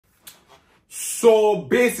So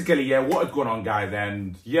basically, yeah, what is going on, guys?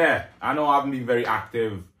 And yeah, I know I haven't been very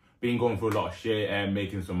active, been going through a lot of shit and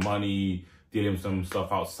making some money, dealing with some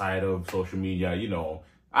stuff outside of social media, you know,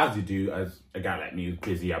 as you do, as a guy like me who's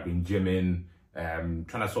busy. I've been gymming,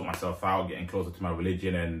 trying to sort myself out, getting closer to my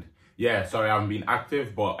religion, and yeah, sorry I haven't been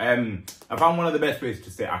active, but I found one of the best ways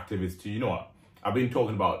to stay active is to, you know what, I've been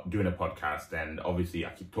talking about doing a podcast, and obviously I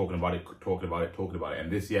keep talking about it,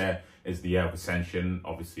 and this year is the year of Ascension,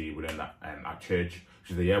 obviously within that our church, which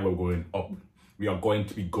is the year we're going up. We are going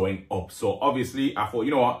to be going up. So obviously I thought, you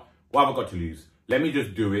know what have I got to lose? Let me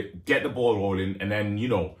just do it, get the ball rolling, and then, you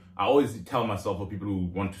know, I always tell myself, for people who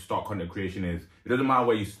want to start content creation, is it doesn't matter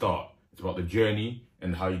where you start, it's about the journey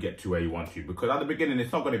and how you get to where you want to. Because at the beginning,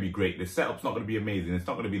 it's not going to be great. The setup's not going to be amazing. It's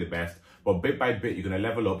not going to be the best. But bit by bit, you're going to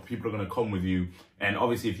level up. People are going to come with you. And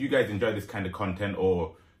obviously, if you guys enjoy this kind of content,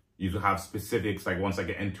 or you have specifics, like once I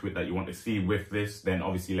get into it, that you want to see with this, then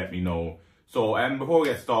obviously let me know. So before we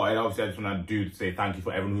get started, obviously I just want to say thank you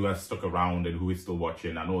for everyone who has stuck around and who is still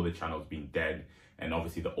watching. I know the channel's been dead, and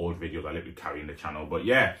obviously the old videos are literally carrying the channel. But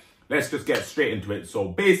yeah, let's just get straight into it. So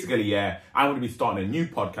basically, yeah, I'm going to be starting a new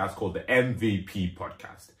podcast called the M.V.P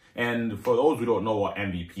Podcast. And for those who don't know what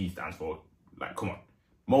MVP stands for, like, come on,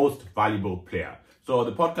 most valuable player. So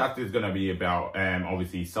the podcast is going to be about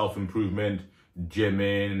obviously self-improvement,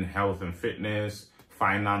 gymming, health and fitness,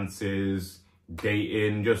 finances,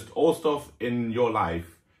 dating, just all stuff in your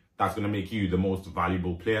life that's going to make you the most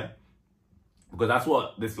valuable player. Because that's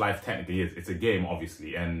what this life technically is. It's a game,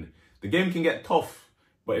 obviously, and the game can get tough.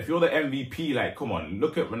 But if you're the MVP, like, come on,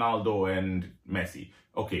 look at Ronaldo and Messi.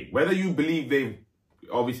 Okay, whether you believe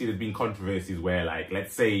obviously there's been controversies where, like,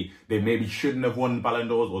 let's say they maybe shouldn't have won Ballon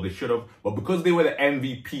d'Ors, or they should have, but because they were the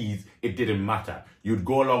MVPs, it didn't matter. You'd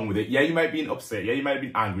go along with it. Yeah, you might be upset. Yeah, you might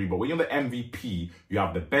be angry, but when you're the MVP, you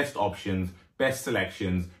have the best options, best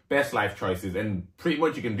selections, best life choices, and pretty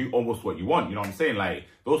much you can do almost what you want. You know what I'm saying? Like,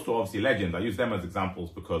 those two obviously legends. I use them as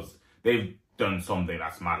examples because they've done something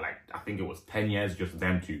that's mad. Like, I think it was 10 years just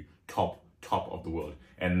them two, top of the world.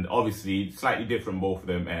 And obviously slightly different, both of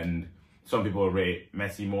them, and some people rate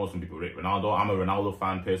Messi more, some people rate Ronaldo. I'm a Ronaldo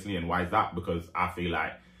fan personally, and why is that? Because I feel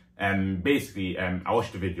like, basically, I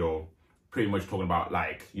watched a video pretty much talking about,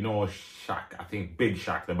 like, you know, Shaq, I think Big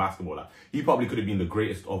Shaq, the basketballer. He probably could have been the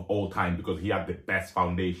greatest of all time because he had the best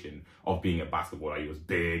foundation of being a basketballer. He was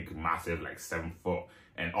big, massive, like 7 foot.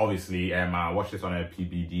 And obviously, I watched this on a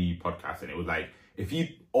PBD podcast, and it was like, if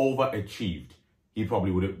he overachieved, he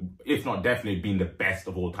probably would have, if not definitely, been the best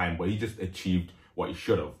of all time, but he just achieved what he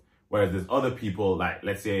should have. Whereas there's other people, like,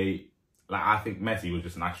 let's say, like, I think Messi was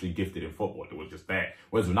just naturally gifted in football. It was just there.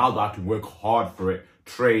 Whereas Ronaldo had to work hard for it,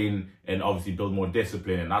 train, and obviously build more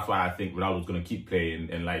discipline. And that's why I think Ronaldo's going to keep playing.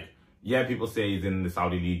 And, like, yeah, people say he's in the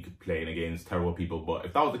Saudi league playing against terrible people. But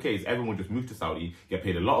if that was the case, everyone would just move to Saudi, get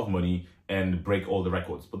paid a lot of money, and break all the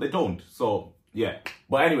records. But they don't. So, yeah.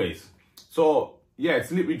 But anyways, so, yeah, it's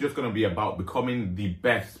literally just going to be about becoming the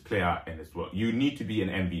best player in this world. You need to be an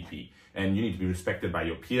MVP. And you need to be respected by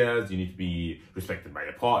your peers. You need to be respected by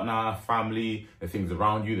your partner, family, the things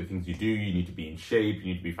around you, the things you do. You need to be in shape. You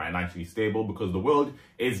need to be financially stable, because the world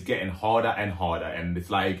is getting harder and harder. And it's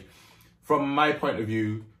like, from my point of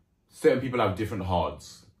view, certain people have different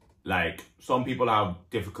hards. Like, some people have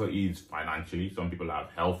difficulties financially. Some people have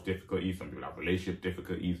health difficulties. Some people have relationship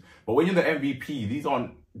difficulties. But when you're the MVP, these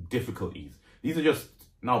aren't difficulties. These are just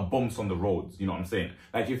now bumps on the roads, you know what I'm saying?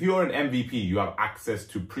 Like, if you're an MVP, you have access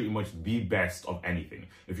to pretty much the best of anything.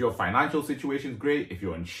 If your financial situation is great, if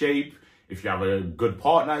you're in shape, if you have a good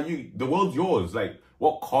partner, the world's yours. Like,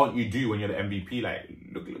 what can't you do when you're the MVP? Like,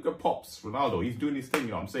 look at Pops, Ronaldo. He's doing his thing, you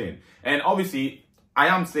know what I'm saying? And obviously, I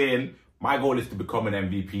am saying my goal is to become an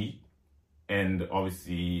MVP. And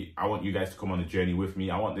obviously, I want you guys to come on the journey with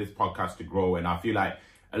me. I want this podcast to grow. And I feel like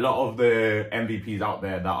a lot of the MVPs out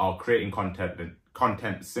there that are creating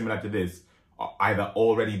content similar to this are either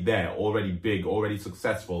already there, already big, already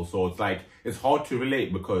successful. So it's like, it's hard to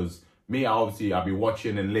relate, because me, I'll be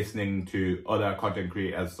watching and listening to other content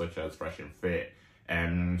creators such as Fresh and Fit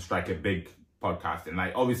and Strike a Big Podcast. And,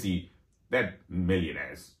 like, obviously they're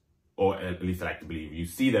millionaires, or at least I like to believe. You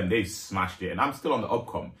see them, they've smashed it, and I'm still on the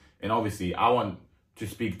upcome. And obviously I want to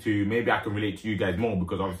speak to, maybe I can relate to you guys more,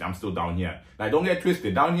 because obviously I'm still down here. Like, don't get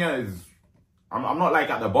twisted, down here is, I'm not like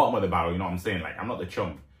at the bottom of the barrel, you know what I'm saying? Like, I'm not the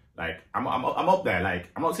chump. Like, I'm up there. Like,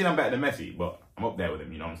 I'm not saying I'm better than Messi, but I'm up there with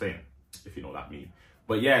him, you know what I'm saying? If you know what that means.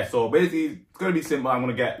 But yeah, so basically, it's going to be simple. I'm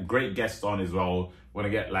going to get great guests on as well. We're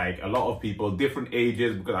going to get, like, a lot of people, different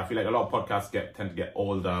ages, because I feel like a lot of podcasts tend to get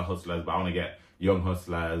older hustlers, but I want to get young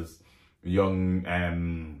hustlers, young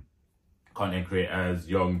content creators,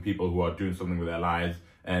 young people who are doing something with their lives.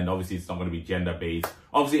 And obviously it's not going to be gender based.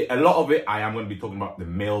 Obviously a lot of it I am going to be talking about the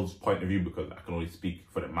male's point of view, because I can only speak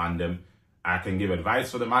for the mandem. I can give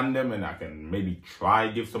advice for the mandem, and I can maybe try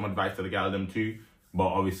give some advice to the galdem too. But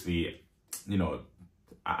obviously, you know,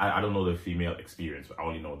 I don't know the female experience. I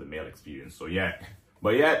only know the male experience. So yeah.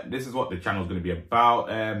 But yeah, this is what the channel is going to be about.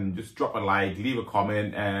 Just drop a like, leave a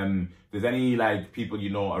comment. If there's any like people you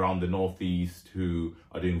know around the Northeast who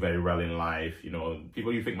are doing very well in life, you know,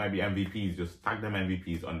 people you think might be MVPs, just tag them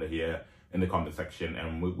MVPs under here in the comment section,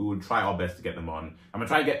 and we will try our best to get them on. I'm gonna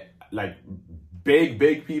try to get like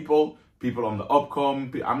big people on the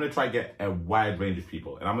upcome. I'm gonna try to get a wide range of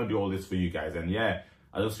people, and I'm gonna do all this for you guys. And yeah,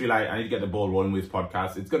 I just feel like I need to get the ball rolling with this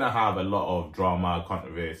podcast. It's gonna have a lot of drama,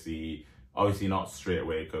 controversy. Obviously not straight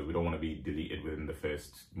away, because we don't want to be deleted within the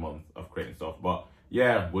first month of creating stuff. But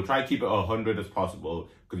yeah, we'll try to keep it 100 as possible,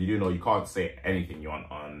 because you do know you can't say anything you want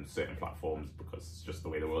on certain platforms, because it's just the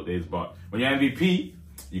way the world is. But when you're MVP,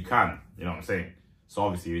 you can, you know what I'm saying? So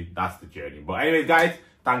obviously that's the journey. But anyways, guys,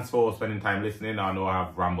 thanks for spending time listening. I know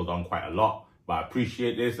I've rambled on quite a lot, but I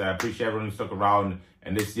appreciate this. I appreciate everyone who stuck around.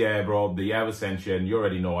 And this year, bro, the year of Ascension, you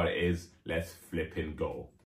already know what it is. Let's flip and go.